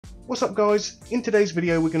What's up guys? In today's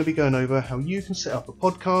video we're going to be going over how you can set up a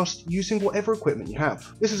podcast using whatever equipment you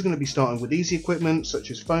have. This is going to be starting with easy equipment such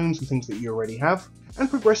as phones and things that you already have, and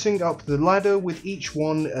progressing up the ladder with each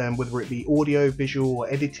one, whether it be audio, visual or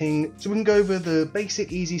editing, so we can go over the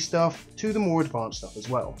basic easy stuff to the more advanced stuff as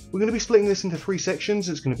well. We're going to be splitting this into 3 sections.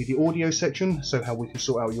 It's going to be the audio section, so how we can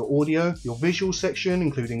sort out your audio, your visual section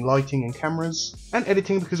including lighting and cameras, and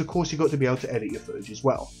editing because of course you've got to be able to edit your footage as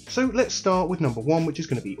well. So let's start with number 1, which is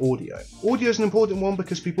going to be audio. Audio is an important one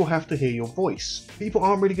because people have to hear your voice. People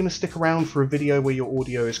aren't really going to stick around for a video where your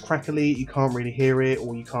audio is crackly, you can't really hear it,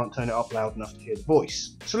 or you can't turn it up loud enough to hear the voice.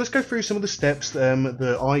 So let's go through some of the steps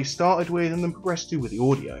that I started with and then progressed to with the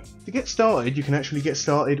audio. To get started, you can actually get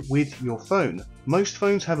started with your phone. Most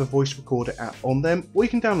phones have a voice recorder app on them, or you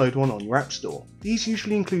can download one on your app store. These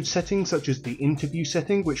usually include settings such as the interview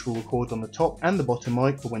setting, which will record on the top and the bottom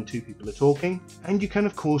mic for when 2 people are talking, and you can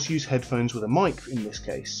of course use headphones with a mic in this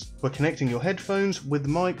case. By connecting your headphones with the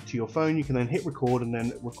mic to your phone, you can then hit record and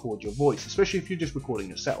then record your voice, especially if you're just recording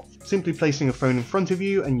yourself. Simply placing a phone in front of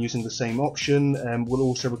you and using the same option will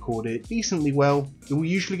also record it decently well. It will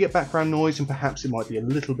usually get background noise and perhaps it might be a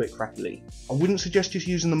little bit crackly. I wouldn't suggest just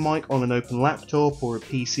using the mic on an open laptop or a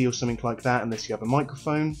PC or something like that unless you have a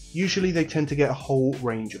microphone. Usually they tend to get a whole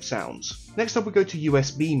range of sounds. Next up we go to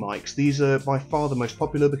USB mics. These are by far the most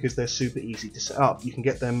popular because they're super easy to set up. You can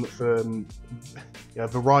get them from a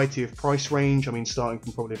variety of price range, I mean starting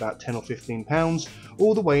from probably about £10 or £15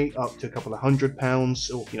 all the way up to a couple of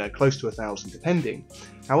 £100 or close to £1,000 depending.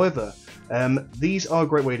 However, these are a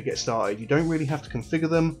great way to get started. You don't really have to configure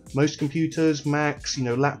them. Most computers, Macs,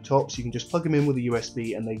 laptops, you can just plug them in with a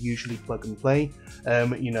USB and they usually plug and play.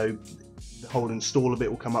 The whole installer bit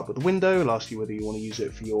will come up with the window, it'll ask you whether you want to use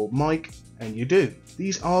it for your mic, and you do.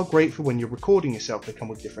 These are great for when you're recording yourself. They come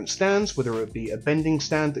with different stands, whether it be a bending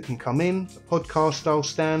stand that can come in, a podcast style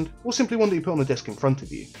stand, or simply one that you put on the desk in front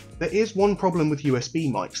of you. There is one problem with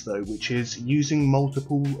USB mics though, which is using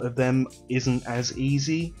multiple of them isn't as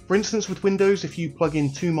easy. For instance, with Windows, if you plug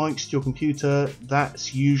in 2 mics to your computer,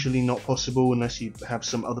 that's usually not possible unless you have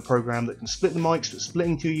some other program that can split the mics, but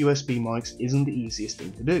splitting 2 USB mics isn't the easiest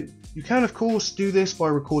thing to do. You can of course do this by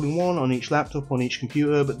recording one on each laptop, on each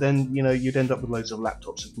computer, but then you'd end up with loads of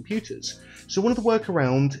laptops and computers. So one of the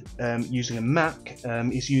workaround using a Mac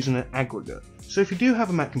is using an aggregate. So if you do have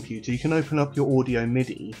a Mac computer, you can open up your audio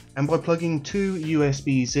MIDI, and by plugging 2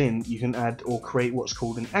 USBs in, you can add or create what's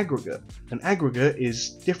called an aggregate. An aggregate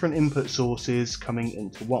is different input sources coming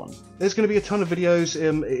into one. There's going to be a ton of videos.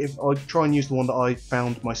 If I try and use the one that I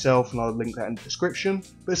found myself, and I'll link that in the description.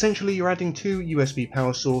 But essentially, you're adding 2 USB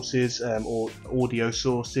power sources or audio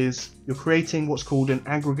sources. You're creating what's called an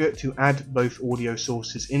aggregate to add both audio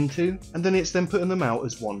sources into, and then it's then putting them out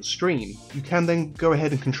as one stream. You can then go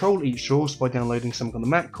ahead and control each source by downloading something on the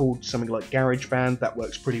Mac called something like GarageBand. That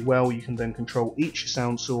works pretty well. You can then control each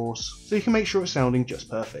sound source, so you can make sure it's sounding just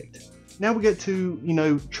perfect. Now we get to,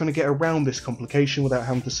 trying to get around this complication without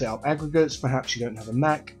having to set up aggregates. Perhaps you don't have a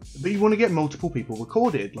Mac, but you want to get multiple people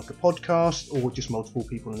recorded, like a podcast or just multiple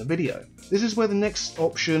people in a video. This is where the next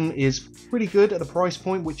option is pretty good at a price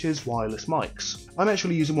point, which is wireless mics. I'm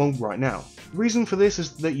actually using one right now. The reason for this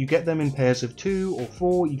is that you get them in pairs of 2 or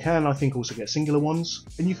 4, you can I think also get singular ones,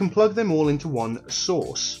 and you can plug them all into one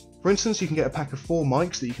source. For instance, you can get a pack of 4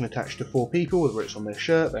 mics that you can attach to 4 people, whether it's on their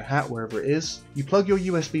shirt, their hat, wherever it is. You plug your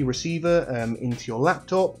USB receiver into your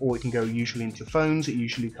laptop, or it can go usually into phones. It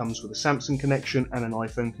usually comes with a Samsung connection and an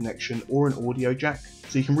iPhone connection or an audio jack.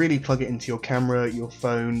 So you can really plug it into your camera, your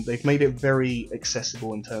phone. They've made it very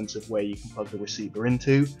accessible in terms of where you can plug the receiver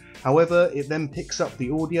into. However, it then picks up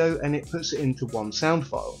the audio and it puts it into one sound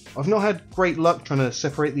file. I've not had great luck trying to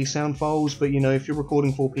separate these sound files, but if you're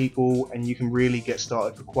recording 4 people and you can really get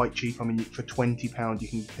started for quite cheap, I mean for £20 you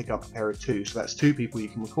can pick up a pair of 2, so that's 2 people you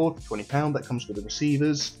can record for £20. That comes with the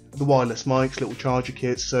receivers, the wireless mics, little charger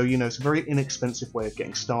kits, so it's a very inexpensive way of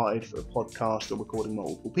getting started for a podcast or recording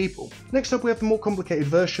multiple people. Next up we have the more complicated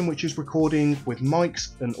version, which is recording with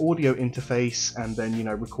mics, an audio interface, and then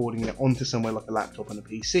recording it onto somewhere like a laptop and a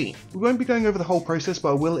PC. We won't be going over the whole process, but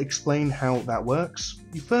I will explain how that works.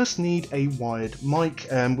 You first need a wired mic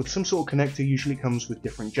with some sort of connector. Usually comes with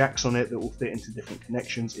different jacks on it that will fit into different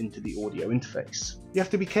connections into the audio interface. You have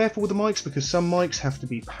to be careful with the mics because some mics have to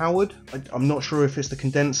be powered. I'm not sure if it's the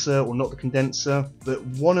condenser or not the condenser, but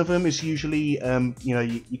one of them is usually,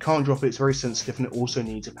 you can't drop it, it's very sensitive, and it also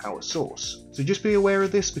needs a power source. So just be aware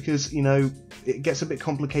of this because, it gets a bit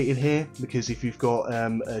complicated here, because if you've got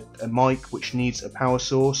a mic which needs a power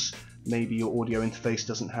source, maybe your audio interface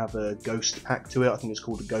doesn't have a ghost pack to it. I think it's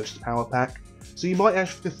called a ghost power pack. So you might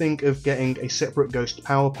have to think of getting a separate ghost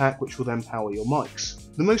power pack which will then power your mics.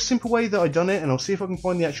 The most simple way that I've done it, and I'll see if I can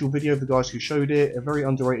find the actual video of the guys who showed it, a very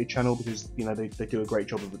underrated channel because, you know, they do a great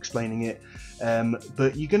job of explaining it.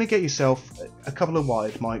 But you're going to get yourself a couple of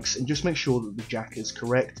wired mics and just make sure that the jack is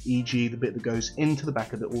correct, e.g. the bit that goes into the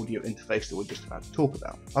back of the audio interface that we're just about to talk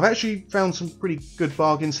about. I've actually found some pretty good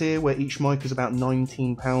bargains here where each mic is about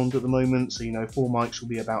 £19 at the moment, so you know 4 mics will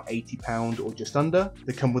be about £80 or just under.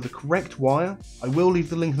 They come with the correct wire. I will leave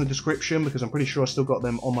the link in the description because I'm pretty sure I still got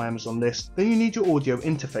them on my Amazon list. Then you need your audio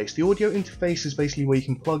interface. The audio interface is basically where you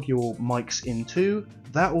can plug your mics into.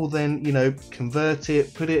 That will then, you know, convert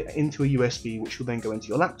it, put it into a USB, which will then go into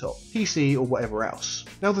your laptop, PC, or whatever else.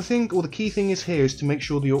 Now the thing, or the key thing is here, is to make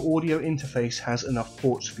sure that your audio interface has enough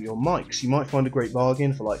ports for your mics. You might find a great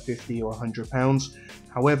bargain for like £50 or £100.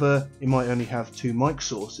 However, it might only have 2 mic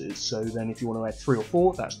sources, so then if you want to add 3 or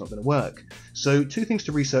 4, that's not going to work. So 2 things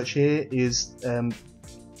to research here is,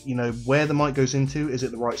 you know, where the mic goes into. Is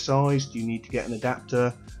it the right size? Do you need to get an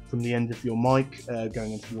adapter from the end of your mic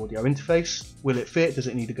going into the audio interface? Will it fit? Does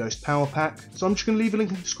it need a ghost power pack? So I'm just going to leave a link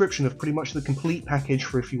in the description of pretty much the complete package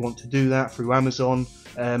for if you want to do that through Amazon.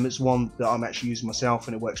 It's one that I'm actually using myself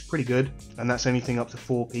and it works pretty good, and that's anything up to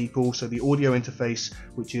 4 people. So the audio interface,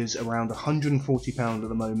 which is around £140 at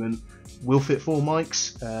the moment, will fit 4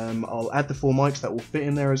 mics. I'll add the 4 mics that will fit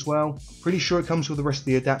in there as well. I'm pretty sure it comes with the rest of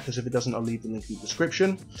the adapters. If it doesn't, I'll leave the link in the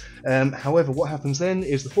description. However, what happens then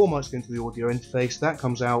is the 4 mics go into the audio interface, that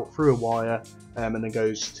comes out through a wire and then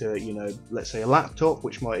goes to, you know, let's say a laptop,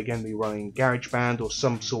 which might again be running GarageBand or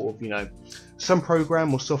some sort of, you know, some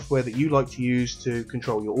program or software that you like to use to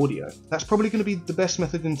control your audio. That's probably going to be the best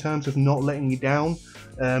method in terms of not letting you down.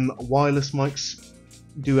 Wireless mics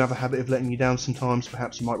do have a habit of letting you down sometimes.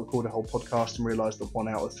 Perhaps you might record a whole podcast and realise that 1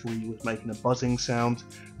 out of 3 was making a buzzing sound.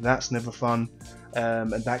 That's never fun,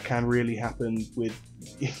 and that can really happen with,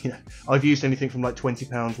 you know, I've used anything from like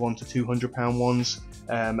 £20 one to £200 ones,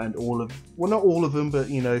 and all of, well, not all of them, but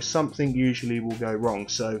you know, something usually will go wrong.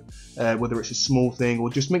 So whether it's a small thing or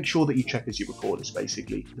just make sure that you check as you record is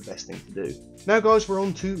basically the best thing to do. Now guys, we're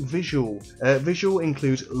on to visual. Visual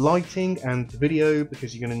includes lighting and video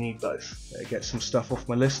because you're going to need both. Get some stuff off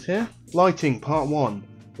my list here. Lighting, part 1.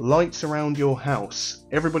 Lights around your house.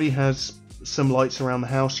 Everybody has some lights around the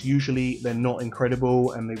house. Usually they're not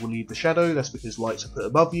incredible and they will leave the shadow. That's because lights are put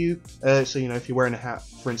above you. So you know, if you're wearing a hat,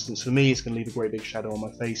 for instance, for me, it's going to leave a great big shadow on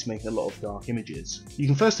my face, making a lot of dark images. You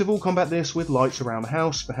can first of all combat this with lights around the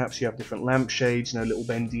house. Perhaps you have different lamp shades, you know, little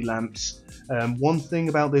bendy lamps. One thing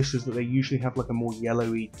about this is that they usually have like a more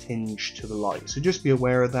yellowy tinge to the light, so just be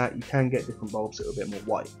aware of that. You can get different bulbs that are a bit more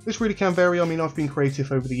white. This really can vary. I mean, I've been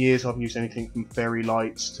creative over the years. I've used anything from fairy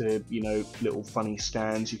lights to, you know, little funny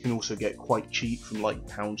stands. You can also get quite cheap from like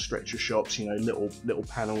pound stretcher shops, you know, little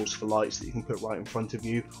panels for lights that you can put right in front of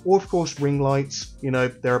you. Or of course ring lights, you know,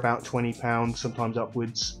 they're about £20, sometimes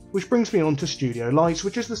upwards. Which brings me on to studio lights,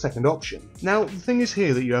 which is the second option. Now the thing is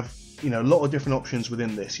here that you have, you know, a lot of different options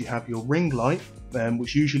within this. You have your ring light,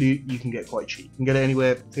 which usually you can get quite cheap. You can get it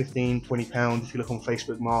anywhere £15, £20. If you look on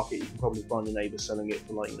Facebook Market, you can probably find a neighbour selling it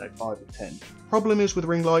for like, you know, 5 or 10. Problem is with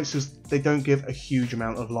ring lights is they don't give a huge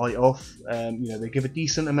amount of light off. You know, they give a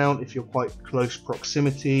decent amount if you're quite close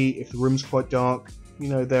proximity. If the room's quite dark, you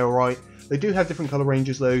know, they're alright. They do have different colour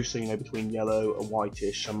ranges though, so you know, between yellow and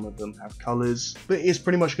whitish, some of them have colours, but it's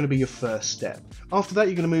pretty much going to be your first step. After that,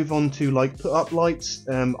 you're going to move on to like put up lights.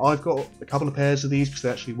 I've got a couple of pairs of these because they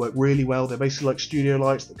actually work really well. They're basically like studio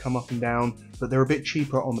lights that come up and down, but they're a bit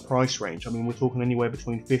cheaper on the price range. I mean, we're talking anywhere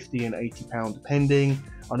between £50 and £80 depending.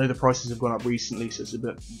 I know the prices have gone up recently, so it's a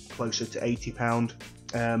bit closer to £80.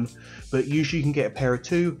 But usually you can get a pair of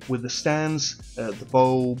 2 with the stands, the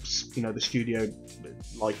bulbs, you know, the studio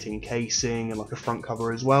lighting casing and like a front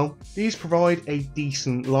cover as well. These provide a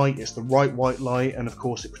decent light. It's the right white light, and of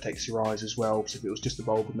course it protects your eyes as well, because if it was just a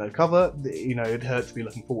bulb with no cover, you know, it'd hurt to be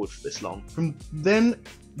looking forward for this long. From then,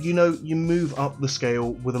 you know, you move up the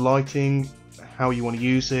scale with the lighting, how you want to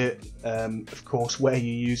use it, of course where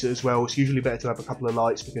you use it as well. It's usually better to have a couple of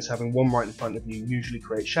lights because having one right in front of you usually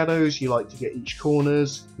creates shadows. You like to get each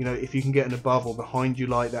corners. You know, if you can get an above or behind you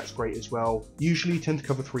light, that's great as well. Usually you tend to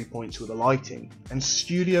cover 3 points with the lighting, and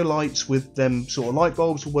studio lights with them sort of light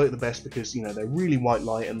bulbs will work the best because, you know, they're really white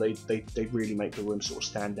light and they really make the room sort of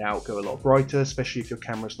stand out, go a lot brighter, especially if your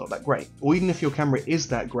camera's not that great, or even if your camera is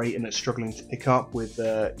that great and it's struggling to pick up with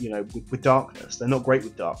you know, with darkness. They're not great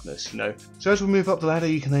with darkness, you know. So as we move up the ladder,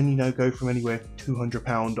 you can then, you know, go from anywhere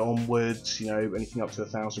 £200 onwards, you know, anything up to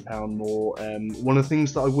 £1,000 more. One of the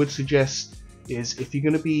things that I would suggest is if you're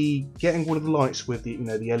going to be getting one of the lights with the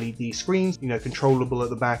the LED screens, controllable at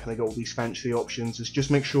the back, and they got all these fancy options, is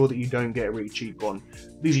just make sure that you don't get a really cheap one.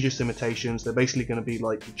 These are just imitations. They're basically going to be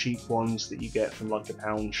like the cheap ones that you get from like a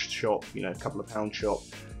pound shop, a couple of pound shop,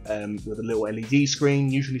 with a little LED screen.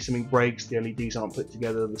 Usually something breaks, the LEDs aren't put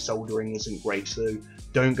together, the soldering isn't great, so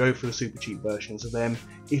don't go for the super cheap versions of them.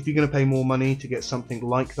 If you're going to pay more money to get something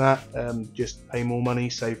like that, just pay more money,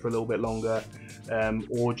 save for a little bit longer,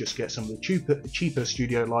 or just get some of the cheaper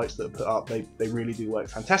studio lights that are put up. They really do work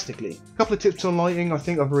fantastically. A couple of tips on lighting, I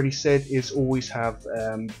think I've already said, is always have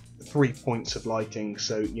 3 points of lighting,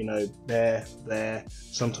 so there,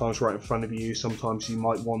 sometimes right in front of you. Sometimes you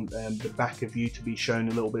might want the back of you to be shown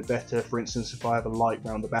a little bit better. For instance, if I have a light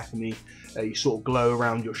around the back of me, you sort of glow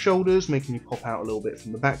around your shoulders, making you pop out a little bit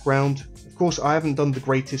from the background. Of course, I haven't done the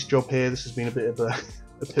greatest job here. This has been a bit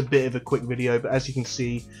of a quick video, but as you can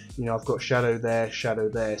see, I've got shadow there,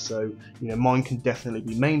 so mine can definitely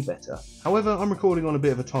be made better. However, I'm recording on a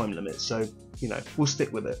bit of a time limit, so we'll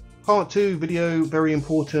stick with it. Part 2, video, very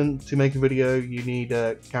important. To make a video, you need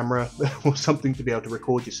a camera or something to be able to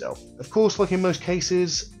record yourself. Of course, like in most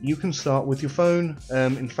cases, you can start with your phone.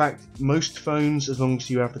 In fact, most phones, as long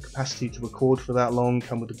as you have the capacity to record for that long,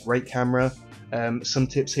 come with a great camera. Some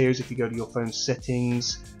tips here is if you go to your phone's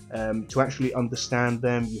settings, to actually understand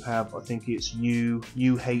them, you have, I think it's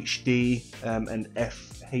UHD and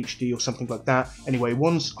FHD or something like that. Anyway,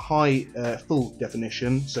 one's high full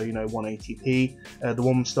definition, so 180p. The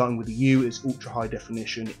one starting with the U is ultra high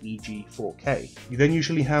definition, e.g. 4K. You then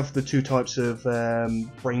usually have the two types of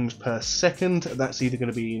frames per second. That's either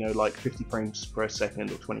going to be like 50 frames per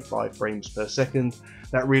second or 25 frames per second.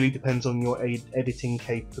 That really depends on your editing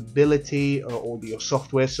capability or your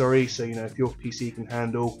software, sorry. So if your PC can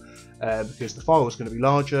handle, because the file is going to be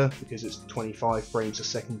larger, because it's 25 frames a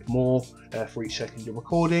second more for each second you're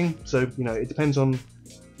recording. So it depends on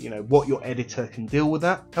what your editor can deal with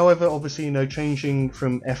that. However, obviously, changing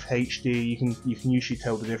from FHD, you can usually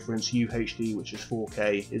tell the difference. UHD, which is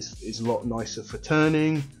 4K, is a lot nicer for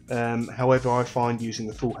turning. However, I find using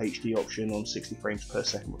the full HD option on 60 frames per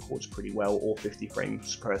second records pretty well, or 50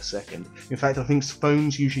 frames per second. In fact, I think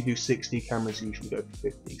phones usually do 60, cameras usually go for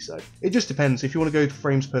 50, so it just depends. If you want to go to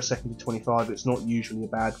frames per second to 25, it's not usually a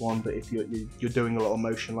bad one, but if you're doing a lot of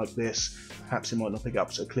motion like this, perhaps it might not pick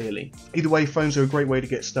up so clearly. Either way, phones are a great way to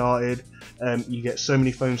get started. You get so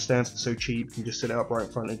many phone stands, it's so cheap, you can just set it up right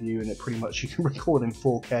in front of you, and it pretty much you can record in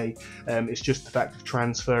 4K. It's just the fact of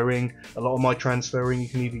transferring. A lot of my transferring, you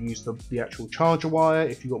can either use the actual charger wire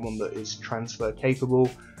if you've got one that is transfer capable,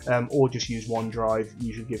 or just use OneDrive.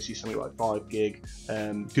 Usually gives you something like 5 gig.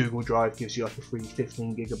 Google Drive gives you like a free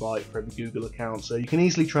 15 gigabyte for every Google account, so you can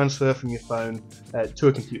easily transfer from your phone to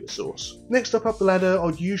a computer source. Next up the ladder,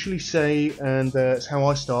 I'd usually say, and it's how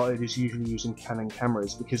I started, is usually using Canon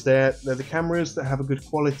cameras, because they're the cameras that have a good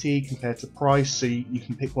quality compared to price. So you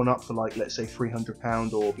can pick one up for like, let's say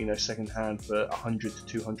 £300, or second hand for £100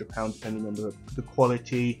 to £200 depending on the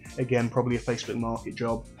quality. Again, probably a Facebook market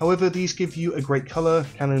job. However, these give you a great color.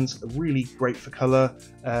 Canon's are really great for color,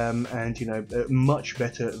 and much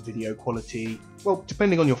better video quality. Well,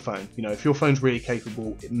 depending on your phone. If your phone's really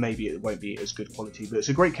capable, maybe it won't be as good quality, but it's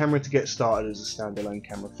a great camera to get started as a standalone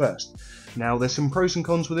camera first. Now, there's some pros and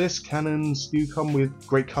cons with this. Canons do come with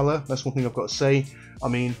great color. That's one thing I've got to say. I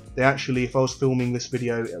mean, they actually, if I was filming this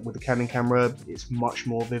video with a Canon camera, it's much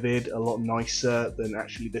more vivid, a lot nicer than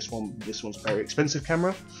actually this one. This one's a very expensive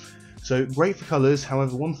camera. So great for colors.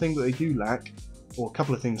 However, one thing that they do lack, or a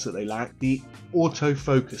couple of things that they lack, the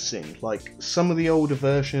autofocusing. Like some of the older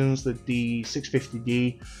versions, the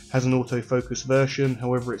D650D has an autofocus version,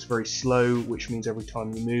 however it's very slow, which means every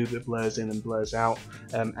time you move it blurs in and blurs out,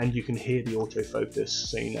 and you can hear the autofocus.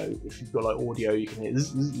 So if you've got like audio, you can hear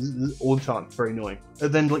zzz all the time. Very annoying.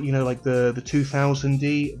 And then like the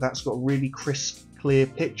 2000D, that's got really crisp, clear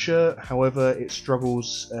picture. However, it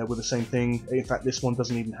struggles with the same thing. In fact, this one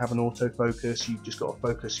doesn't even have an autofocus. You've just got to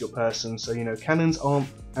focus your person. So Canons aren't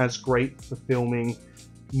as great for filming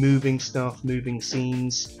moving stuff, moving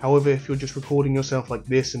scenes. However, if you're just recording yourself like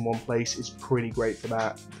this in one place, it's pretty great for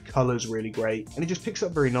that. The color's really great, and it just picks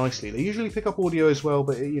up very nicely. They usually pick up audio as well,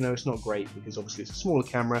 but it's not great because obviously it's a smaller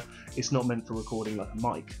camera. It's not meant for recording like a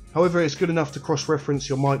mic. However, it's good enough to cross-reference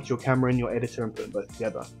your mic, your camera, and your editor and put them both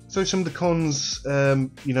together. So some of the cons,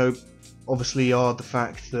 obviously are the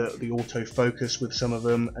fact that the autofocus with some of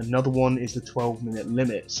them. Another one is the 12-minute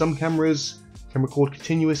limit. Some cameras can record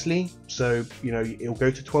continuously, so it'll go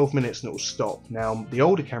to 12 minutes and it will stop. Now the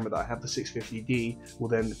older camera that I have, the 650D, will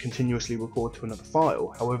then continuously record to another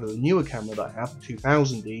file. However, the newer camera that I have, the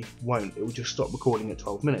 2000D, won't. It will just stop recording at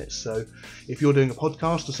 12 minutes. So if you're doing a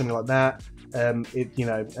podcast or something like that, and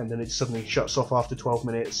then it suddenly shuts off after 12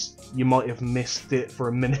 minutes. You might have missed it for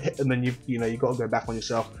a minute, and then you've got to go back on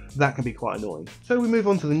yourself. That can be quite annoying. So we move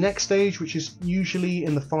on to the next stage, which is usually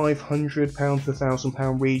in the £500 to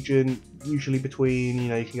 £1,000 region. Usually between,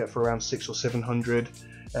 you can get for around 600 or 700.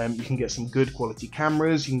 You can get some good quality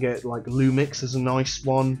cameras. You can get like Lumix as a nice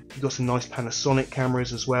one. You've got some nice Panasonic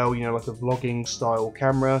cameras as well, like a vlogging style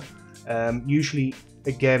camera. Usually,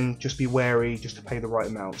 again, just be wary just to pay the right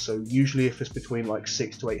amount. So usually if it's between like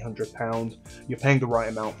 £600 to £800, you're paying the right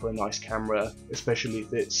amount for a nice camera, especially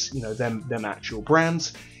if it's, them actual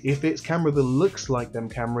brands. If it's camera that looks like them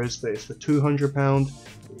cameras, but it's for £200,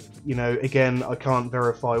 again, I can't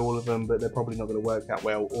verify all of them, but they're probably not going to work that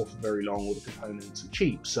well or for very long, or the components are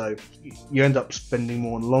cheap. So you end up spending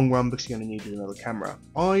more in the long run because you're going to need another camera.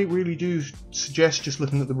 I really do suggest just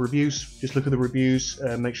looking at the reviews. Just look at the reviews,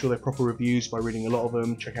 make sure they're proper reviews by reading a lot of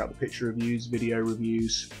them. Check out the picture reviews, video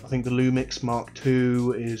reviews. I think the Lumix Mark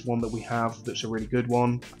II is one that we have that's a really good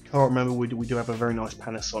one. I can't remember, we do have a very nice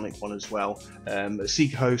Panasonic one as well.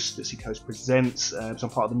 Seacoast presents, so I'm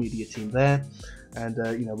part of the media team there. And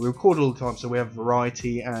we record all the time, so we have a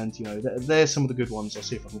variety, and there's some of the good ones. I'll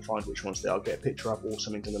see if I can find which ones they are, get a picture up or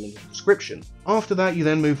something in the link in the description. After that, you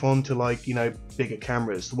then move on to bigger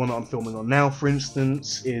cameras. The one that I'm filming on now, for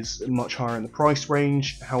instance, is much higher in the price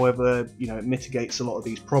range. However, it mitigates a lot of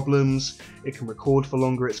these problems. It can record for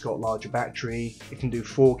longer, it's got a larger battery, it can do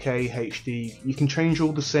 4K HD, you can change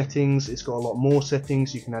all the settings, it's got a lot more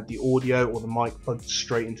settings. You can add the audio or the mic plugged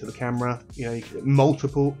straight into the camera. You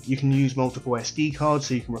can use multiple SD cards,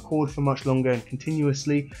 so you can record for much longer and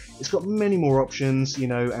continuously. It's got many more options,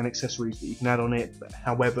 and accessories that you can add on it. But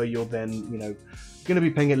however, you're then, going to be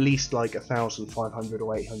paying at least like £1,500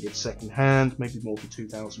 or £800 second hand, maybe more than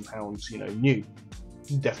 £2,000, new.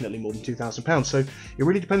 Definitely more than £2,000. So it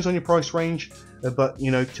really depends on your price range, but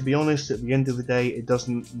to be honest, at the end of the day, it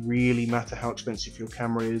doesn't really matter how expensive your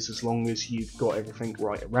camera is, as long as you've got everything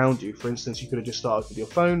right around you. For instance, you could have just started with your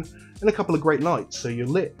phone and a couple of great lights, so you're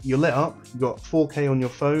lit up, you've got 4K on your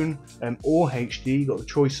phone, or HD, you've got the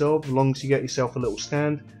choice of, as long as you get yourself a little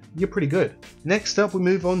stand, you're pretty good. Next up, we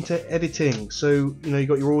move on to editing. So you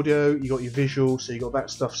got your audio, you got your visual, so you got that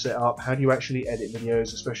stuff set up. How do you actually edit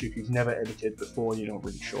videos, especially if you've never edited before and you're not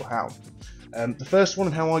really sure how? The first one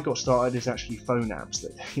of how I got started is actually phone apps.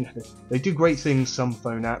 They do great things, some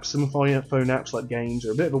phone apps. Some phone apps like games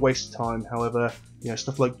are a bit of a waste of time. However,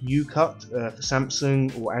 stuff like UCut for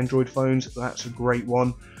Samsung or Android phones, that's a great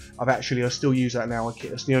one. I still use that now.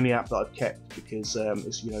 It's the only app that I've kept because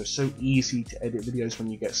it's so easy to edit videos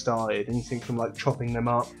when you get started. Anything from like chopping them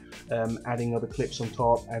up, adding other clips on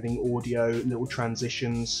top, adding audio, little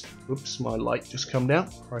transitions. Oops, my light just come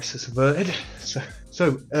down. Crisis averted.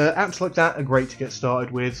 So apps like that are great to get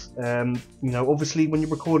started with. Obviously when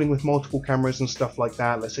you're recording with multiple cameras and stuff like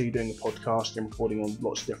that, let's say you're doing a podcast and recording on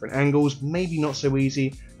lots of different angles, maybe not so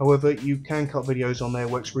easy. However, you can cut videos on there,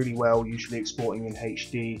 works really well, usually exporting in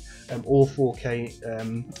HD or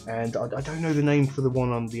 4K, and I don't know the name for the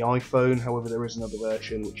one on the iPhone, however there is another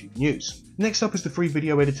version which you can use. Next up is the free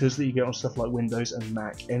video editors that you get on stuff like Windows and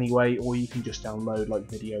Mac anyway, or you can just download like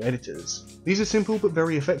video editors. These are simple but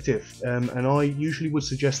very effective, and I usually would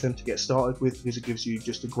suggest them to get started with because it gives you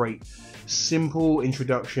just a great simple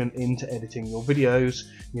introduction into editing your videos,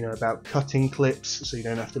 about cutting clips so you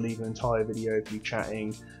don't have to leave an entire video of you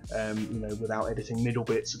chatting, without editing middle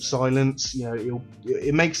bits of silence.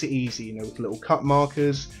 It makes it easy, with little cut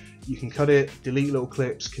markers. You can cut it, delete little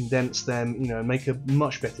clips, condense them, and make a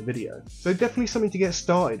much better video. So definitely something to get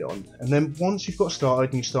started on. And then once you've got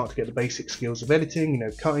started and you start to get the basic skills of editing,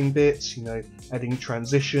 cutting bits, adding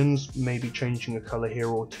transitions, maybe changing a color here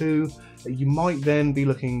or two, you might then be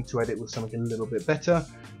looking to edit with something a little bit better.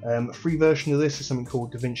 A free version of this is something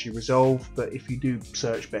called DaVinci Resolve, but if you do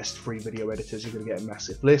search best free video editors, you're going to get a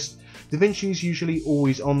massive list. DaVinci is usually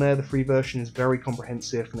always on there. The free version is very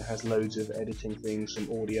comprehensive and it has loads of editing things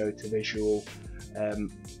from audio to visual.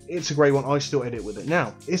 It's a great one. I still edit with it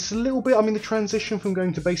now. It's a little bit, the transition from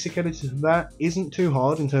going to basic editor to that isn't too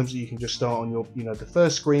hard in terms of you can just start on your, the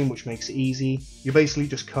first screen, which makes it easy. You're basically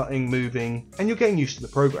just cutting, moving, and you're getting used to the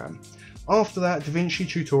program. After that, DaVinci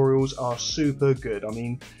tutorials are super good. I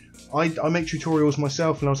make tutorials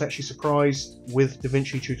myself, and I was actually surprised with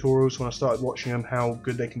DaVinci tutorials when I started watching them how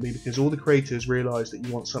good they can be, because all the creators realise that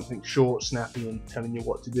you want something short, snappy, and telling you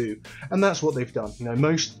what to do, and that's what they've done.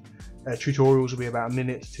 Most tutorials will be about a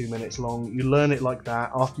minute to 2 minutes long. You learn it like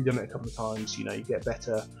that. After you've done it a couple of times, you get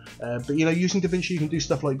better. But using DaVinci, you can do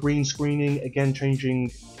stuff like green screening, again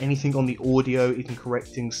changing anything on the audio, even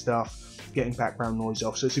correcting stuff, getting background noise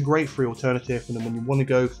off. So it's a great free alternative, and then when you want to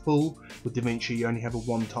go full with DaVinci, you only have a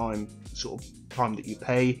one-time one-time sort of time that you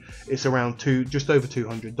pay. It's around just over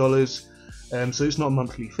 $200, so it's not a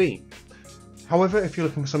monthly fee. However, if you're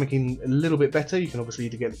looking for something a little bit better, you can obviously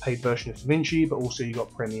either get the paid version of DaVinci, but also you got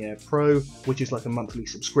Premiere Pro, which is like a monthly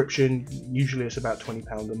subscription. Usually it's about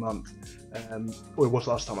 £20 a month, or it was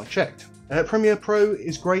last time I checked. Premiere Pro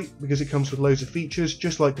is great because it comes with loads of features,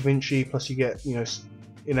 just like DaVinci, plus you get,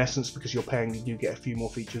 in essence, because you're paying, you do get a few more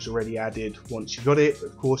features already added once you got it.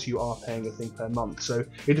 Of course, you are paying a thing per month, so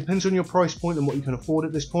it depends on your price point and what you can afford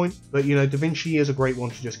at this point. But DaVinci is a great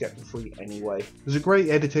one to just get for free anyway. There's a great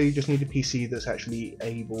editor, you just need a PC that's actually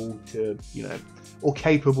able to, or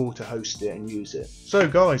capable to host it and use it. So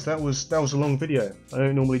guys, that was a long video. I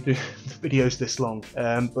don't normally do videos this long,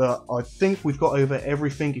 but I think we've got over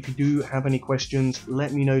everything. If you do have any questions,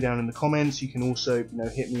 let me know down in the comments. You can also,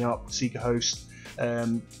 hit me up, seek a host.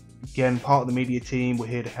 Again, part of the media team, we're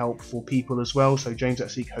here to help for people as well, so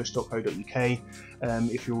james@seekhost.co.uk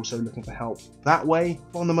if you're also looking for help that way.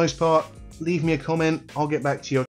 But on the most part, leave me a comment, I'll get back to you.